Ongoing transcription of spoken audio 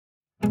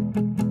My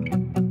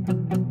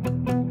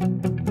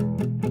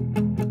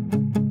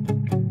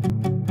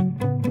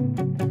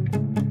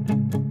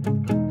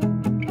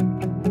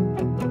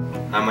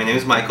name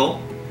is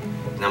Michael,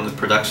 and I'm the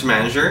production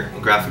manager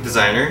and graphic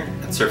designer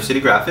at Surf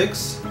City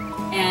Graphics.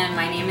 And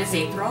my name is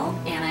April,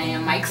 and I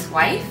am Mike's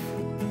wife.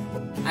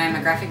 I'm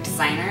a graphic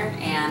designer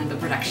and the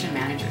production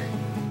manager.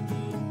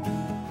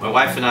 My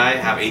wife and I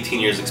have 18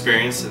 years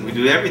experience, and we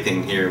do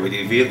everything here. We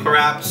do vehicle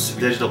wraps,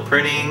 digital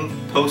printing,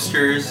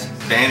 posters,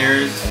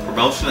 banners,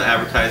 promotional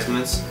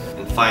advertisements,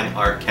 and fine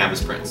art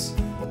canvas prints.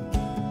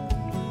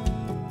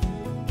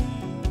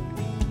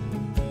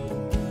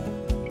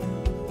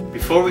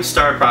 Before we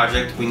start a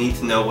project, we need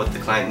to know what the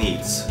client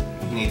needs.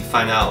 We need to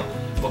find out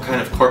what kind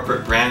of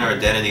corporate brand or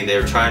identity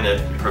they're trying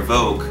to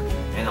provoke,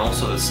 and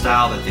also the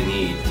style that they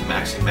need to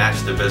actually match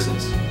their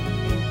business.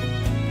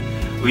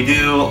 We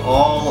do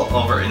all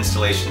of our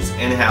installations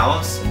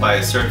in-house by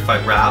a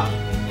certified wrap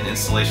and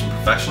installation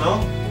professional.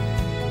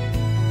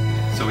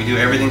 So we do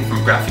everything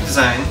from graphic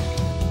design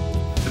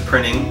to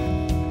printing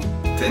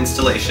to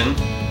installation.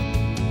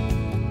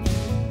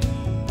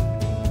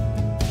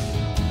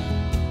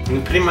 We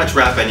can pretty much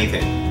wrap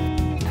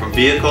anything, from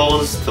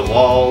vehicles to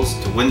walls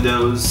to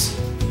windows,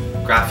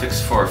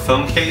 graphics for a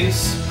phone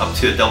case up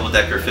to a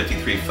double-decker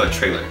 53-foot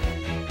trailer.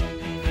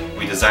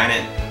 We design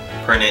it,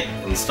 print it,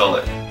 and install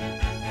it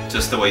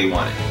just the way you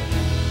want it.